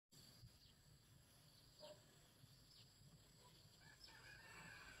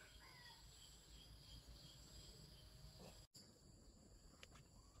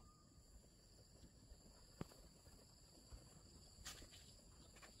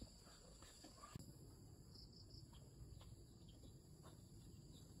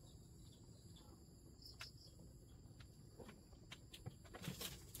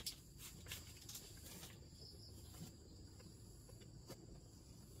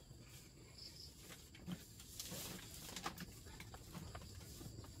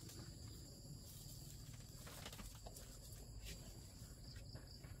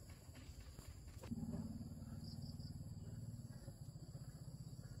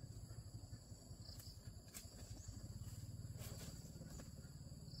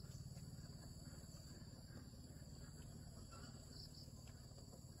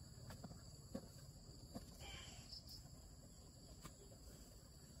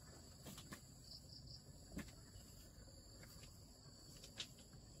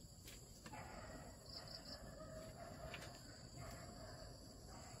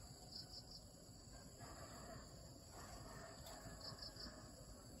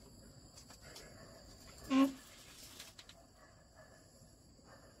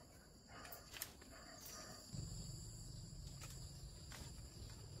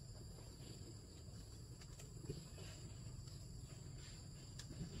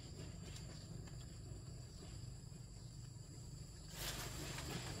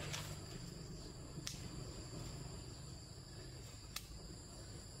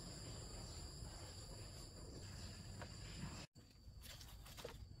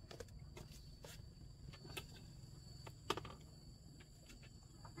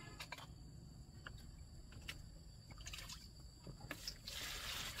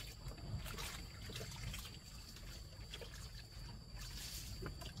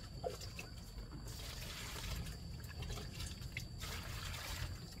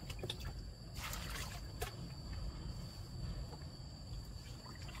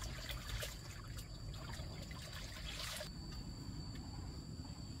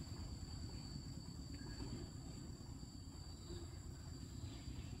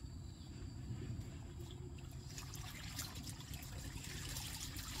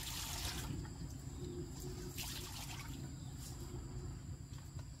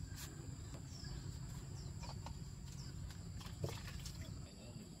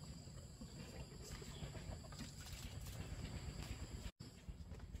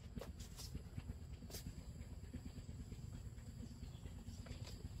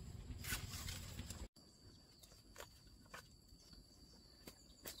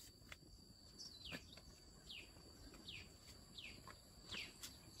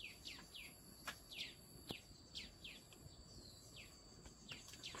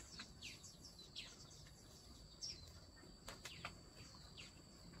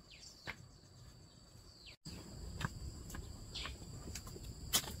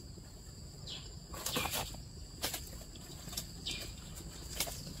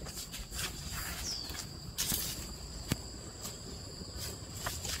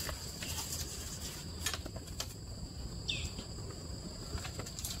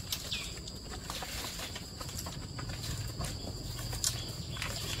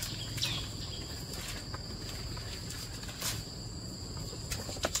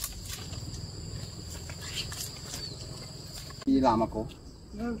làm mà cô?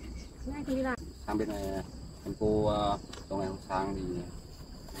 Vâng, nay tôi đi làm. Sang bên này em cô tối ngày hôm sang thì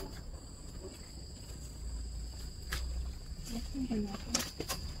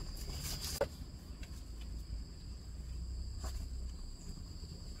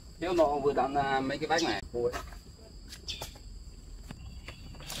nếu nó vừa đạn mấy cái vách này cô ấy.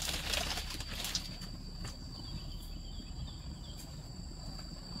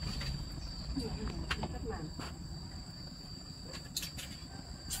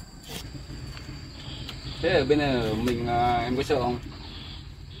 Thế ở bên này mình em có sợ không?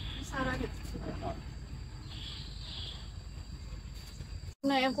 Sao đây? Hôm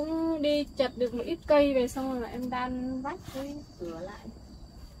nay em cũng đi chặt được một ít cây về xong rồi em đan vách với sửa lại.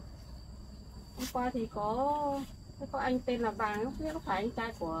 Hôm qua thì có anh tên là Vàng, không biết có phải anh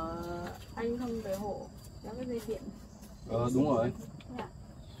trai của anh không về hộ kéo cái dây điện. Đúng rồi. Dạ.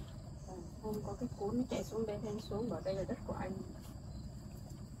 Hôm có cái cuốn chạy xuống đây thêm xuống bảo đây là đất của anh.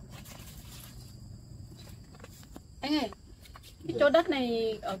 Anh ơi, cái chỗ đất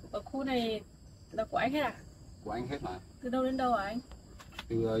này ở khu này là của anh hết à? Của anh hết mà. Từ đâu đến đâu hả anh?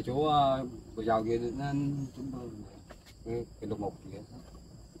 Từ chỗ của giàu kia đến chúng tôi cái lục mục kia.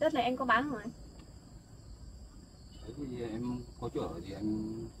 Đất này anh có bán không anh? Đấy thì em có chỗ ở thì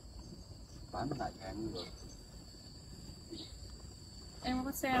anh bán lại cho em rồi. Em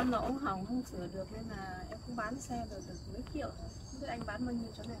có xe nó cũng hỏng không sửa được nên là em cũng bán xe được mấy triệu. Không biết anh bán bao nhiêu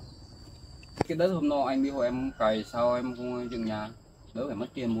chỗ này? Cái đất hôm nọ anh đi hộ em cày sao em không dựng nhà, đỡ phải mất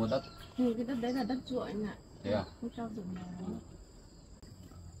tiền mua đất. Ừ, cái đất đấy là đất ruộng anh ạ. Thế à? Không cho dựng nhà.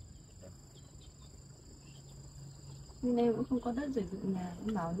 Nhưng em cũng không có đất để dựng nhà.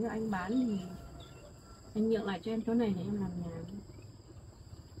 Em bảo nếu anh bán thì anh nhượng lại cho em chỗ này để em làm nhà.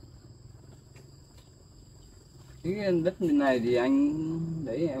 Cái đất này thì anh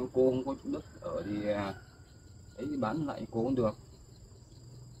đấy cô không có đất ở thì đấy bán lại cô cũng được.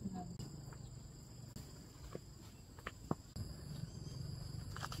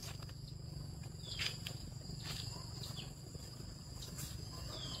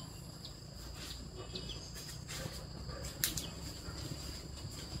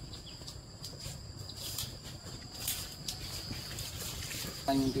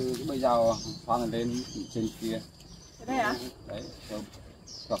 Anh từ cái bây giờ xoan lên trên kia. Ở đây à? Đấy,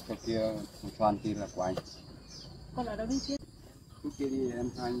 dọc theo kia xoan kia là của anh. Còn ở đâu bên kia? Lúc kia đi em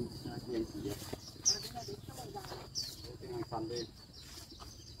cho anh chỉ được. Anh xoan lên.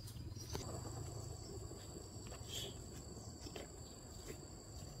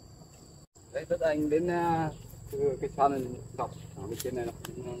 Đấy, đất anh đến cái xoan này dọc ở bên trên này là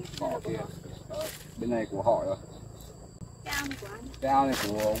họ kia. Bên này của họ rồi. Cái ao này của anh. Cái ao này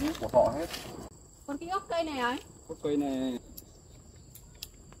của họ hết. Còn cái gốc cây này ấy? Gốc cây này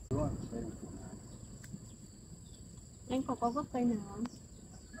đúng rồi. Anh có gốc cây nào không?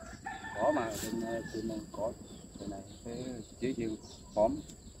 Có mà trên này có cái này cái chế chiều khóm.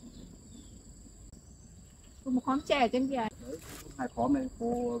 Có một khóm tre ở trên kia. Đấy, hai khóm này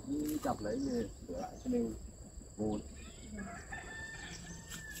cô cứ chặt lấy để sửa lại cái đều cô.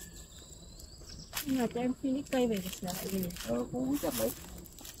 Nhưng mà cho em xin ít cây về để sửa lại gì? Cô cứ chặt lấy.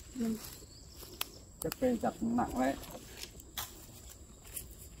 Ừ. Chắc cây chặt nặng đấy.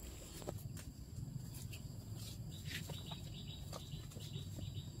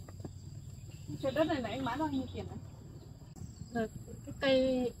 Cái đất này là anh bán bao nhiêu tiền đấy? Rồi cái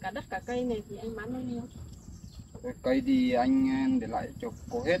cây, cả đất cả cây này thì anh bán bao nhiêu? Cái cây thì anh để lại cho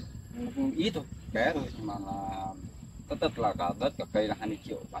cô hết, ít thôi, bé thôi, nhưng mà là tất là cả đất cả cây là 20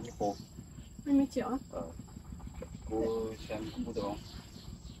 triệu bán cho cô. 20 triệu á? Cô xem có mua được không?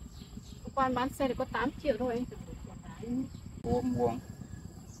 Quan bán xe thì có 8 triệu thôi anh. Cô mua không?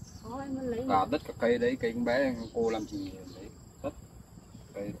 Có em mới lấy. Cả đất cả cây đấy, cây bé cô làm gì lấy đất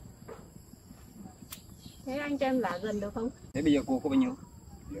cây. Thế anh cho em giả dần được không? Thế bây giờ cô có bao nhiêu?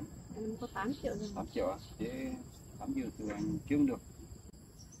 Em có 8 triệu rồi. 8 triệu à? Thế 8 triệu từ anh kiếm được.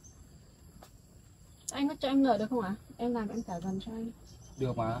 Anh có cho em nợ được không ạ? Em làm em trả dần cho anh.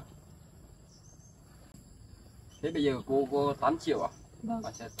 Được mà. Thế bây giờ cô có 8 triệu à? Vâng.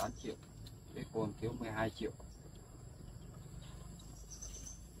 Bán xe 8 triệu. Thế cô còn thiếu 12 triệu.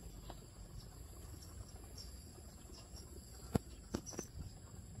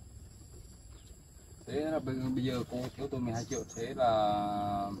 Thế là bây giờ cô thiếu tôi 12 triệu, thế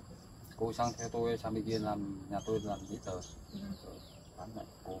là cô sang theo tôi sang bên kia làm nhà tôi làm giấy tờ. Bán lại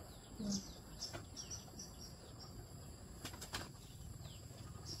cô.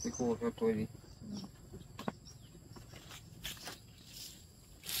 Thế cô theo tôi đi.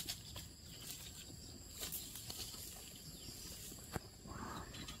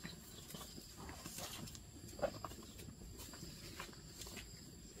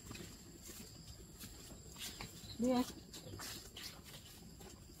 Đi anh.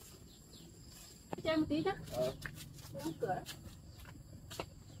 Cho em một tí nhá. Đóng cửa.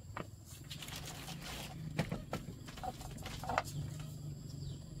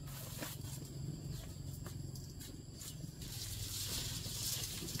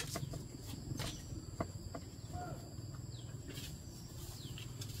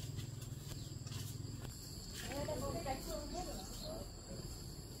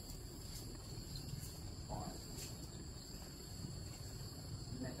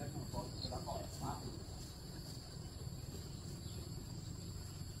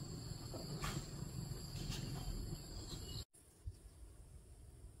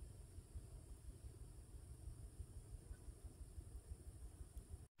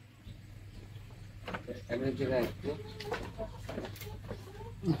 Em lên trên này.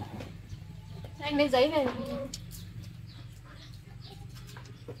 Anh lấy giấy này.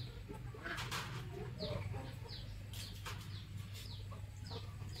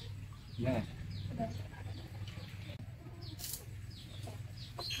 Này.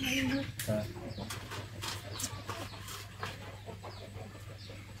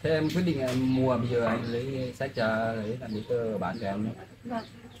 Thế em quyết định em mua bây giờ anh lấy sách ra lấy làm giấy tờ bán cho em nhé. Vâng.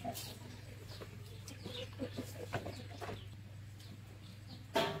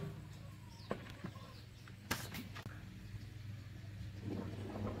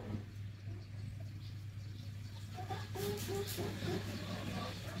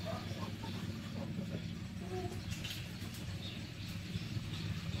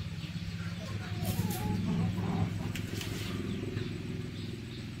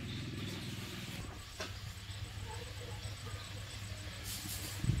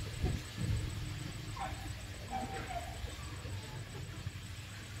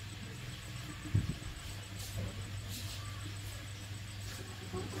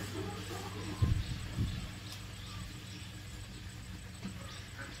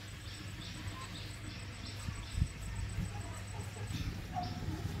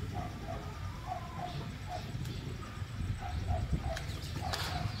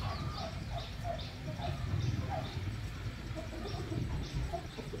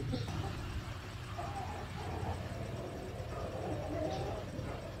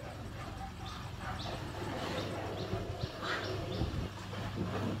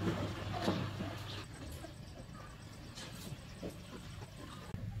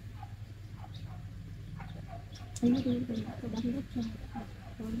 Anh đi tôi đóng nước cho.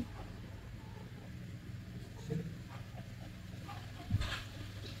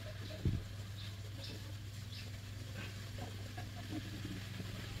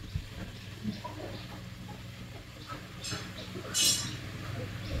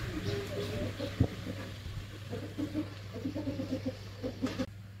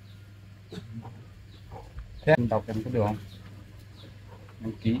 Thế em đọc em có được không?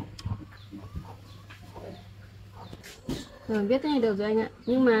 Đăng ký. Biết thế này được rồi anh ạ.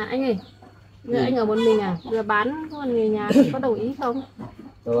 Nhưng mà anh ơi, giờ anh ở một mình à? Giờ bán con người nhà thì có đồng ý không?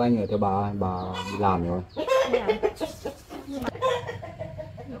 Anh ở theo bà đi làm rồi. Thế à?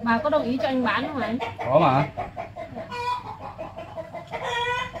 Bà có đồng ý cho anh bán không anh? Có mà.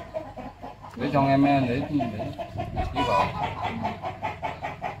 Để cho em lấy đi vào.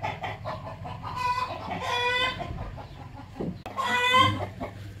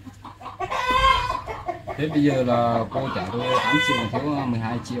 Thế bây giờ là cô trả tôi 8 triệu thiếu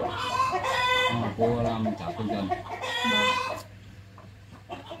 12 triệu. Cô làm trả công dần.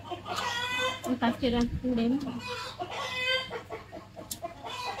 Anh 8 triệu anh đếm.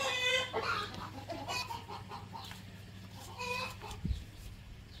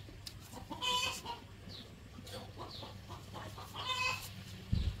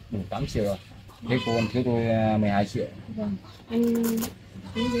 Đủ 8 triệu rồi. Thế cô còn thiếu tôi 12 triệu. Vâng. Anh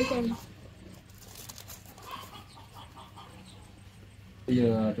giấy cho em. Bây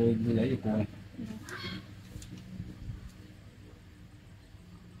giờ tôi đi lấy cho cô này.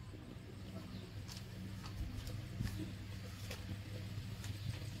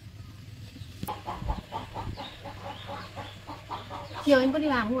 Chiều anh có đi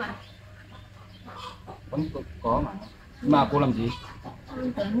làm không ạ? Vẫn có mà. Mà cô làm gì?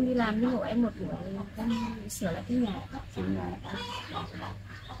 Anh tưởng anh đi làm nhưng hộ em một buổi em sửa lại cái nhà. Sửa nhà.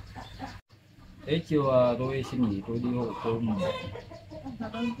 Thế chiều tôi xin nghỉ tôi đi hộ cô một buổi. Dạ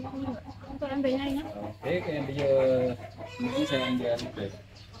vâng, thôi em về ngay nhé. Thế em bây giờ những xe anh đưa em về.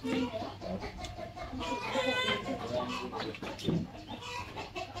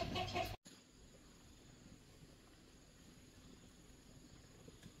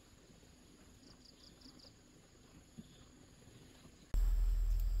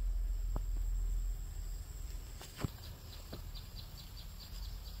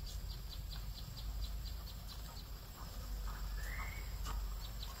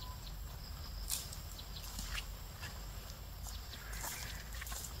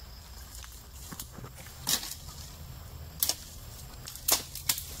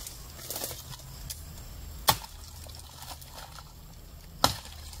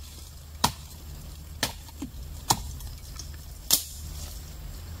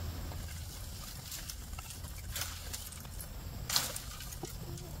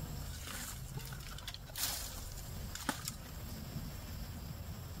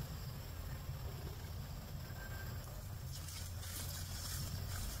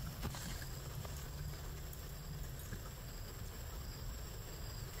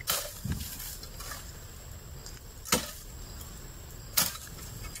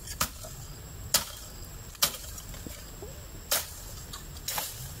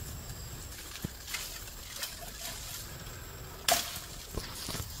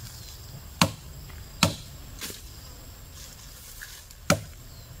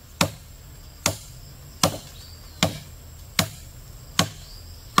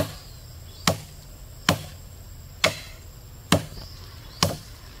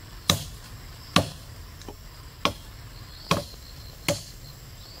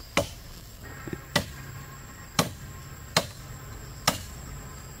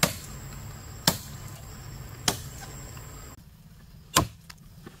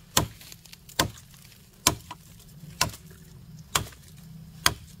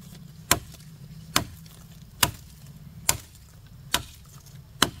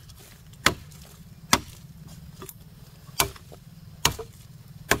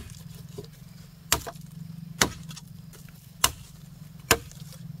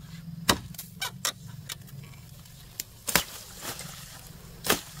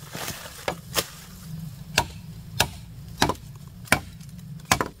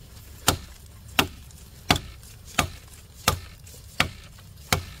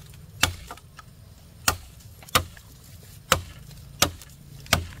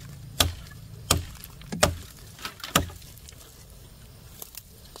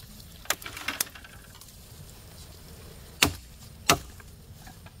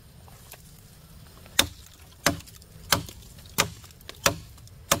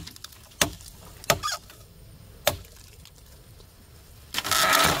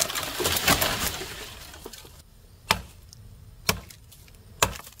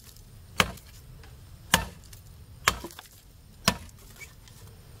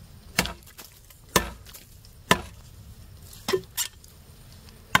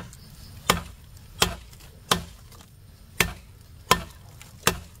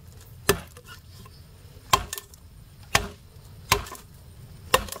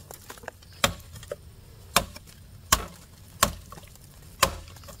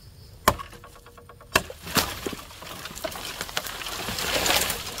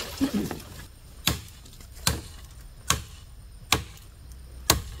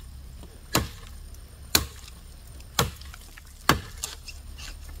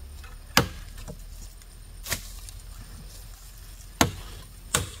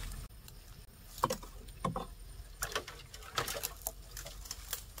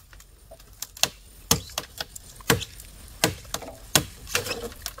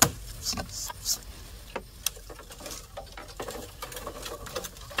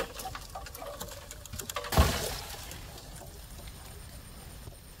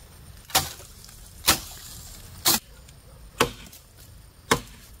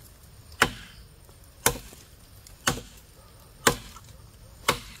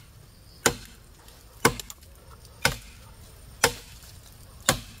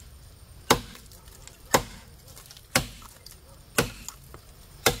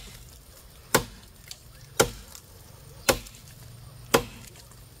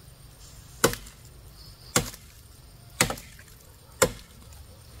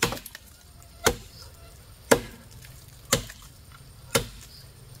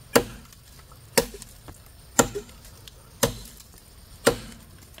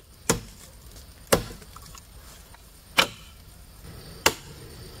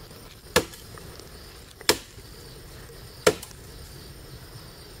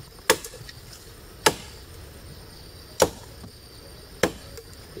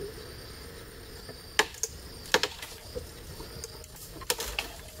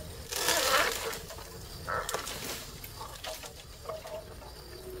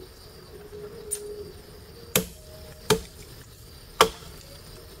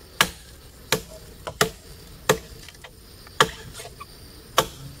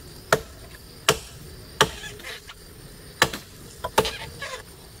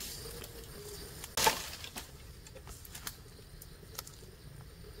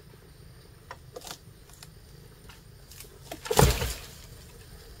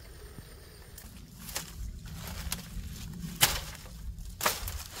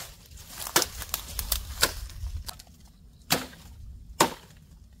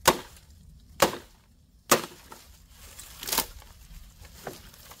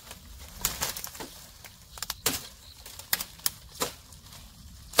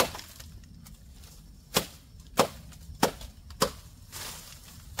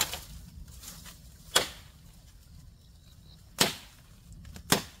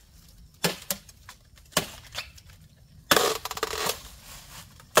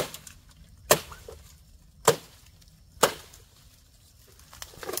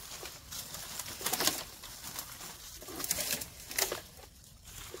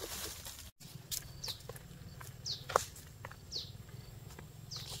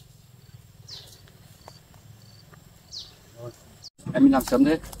 Em đi làm sớm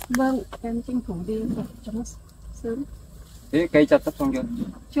thế? Vâng, em tranh thủ đi cho nó sớm. Thế cây chặt sắp xong chưa?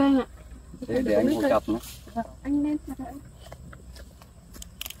 Chưa anh ạ. Thế để anh ngồi chặt nữa. Vâng, anh lên chặt ạ.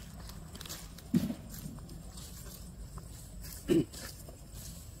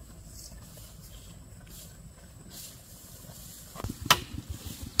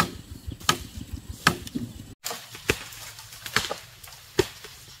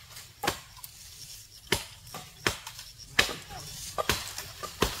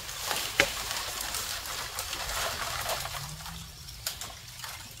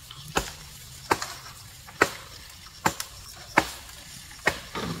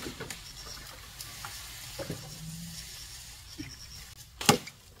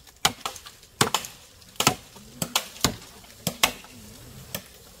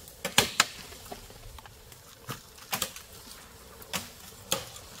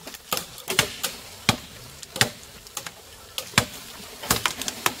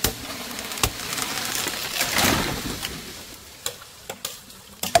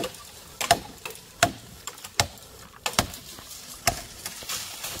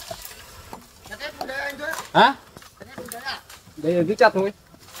 Hả? Đây là cứ chặt thôi.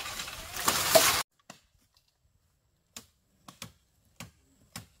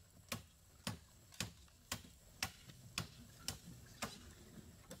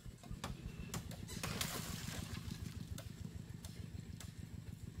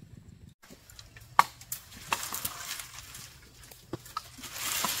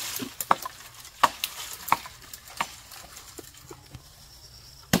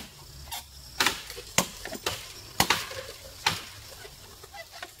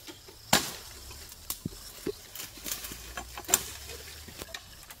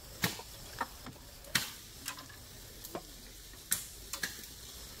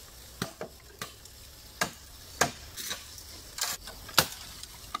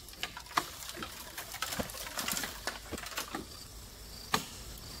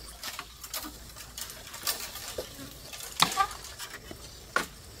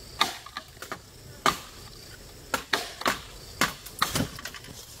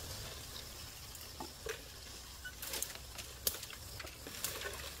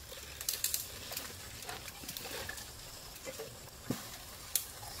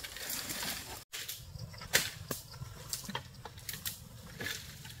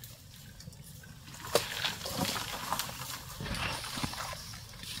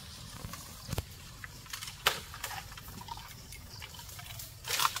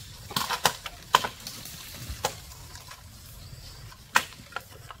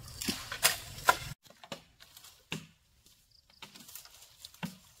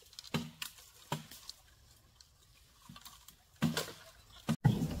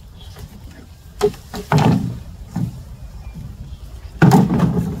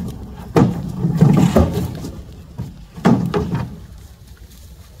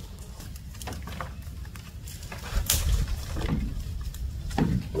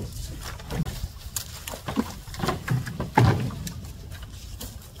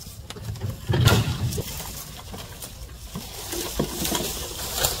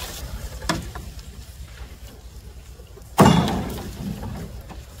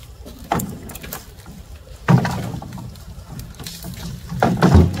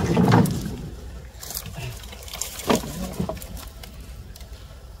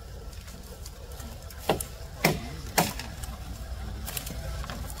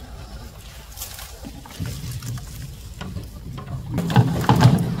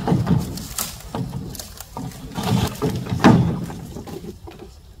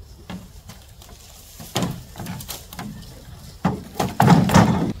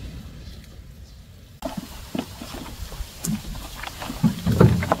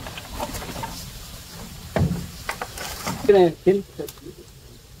 Cái này tiến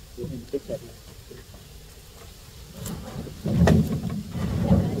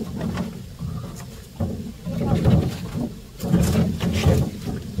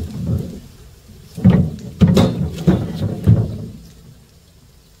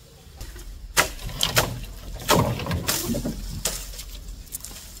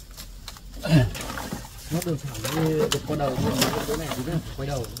nó đường thẳng như được qua đầu nhưng mà chỗ này thì nó quay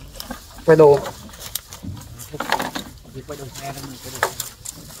đầu. quay đồ Thì quay đầu xe đó mình quay đầu.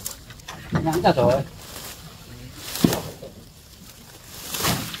 ngắn cả rồi.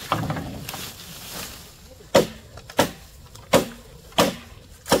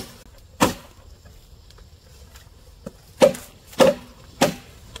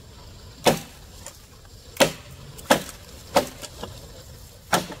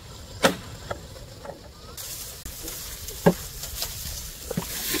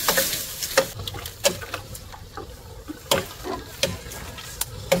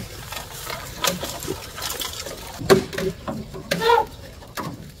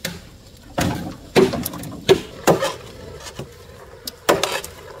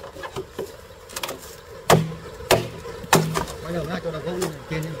 Quay đầu ra cho đầu gỗ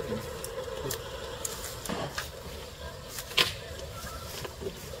trên đi.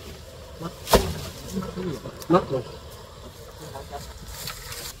 Mất rồi.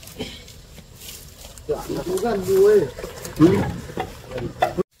 Nó cũng gần vui.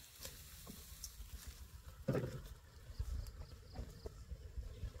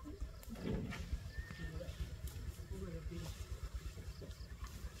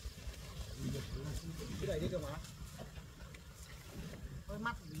 Cái này đi cơ mà. Hơi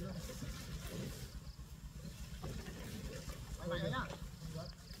mắt gì nữa. Mày đấy nhá.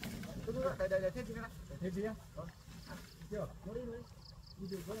 Đây thêm gì nữa. Thêm gì nhá. Chưa. Nó đi. Đi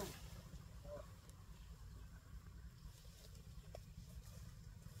được không?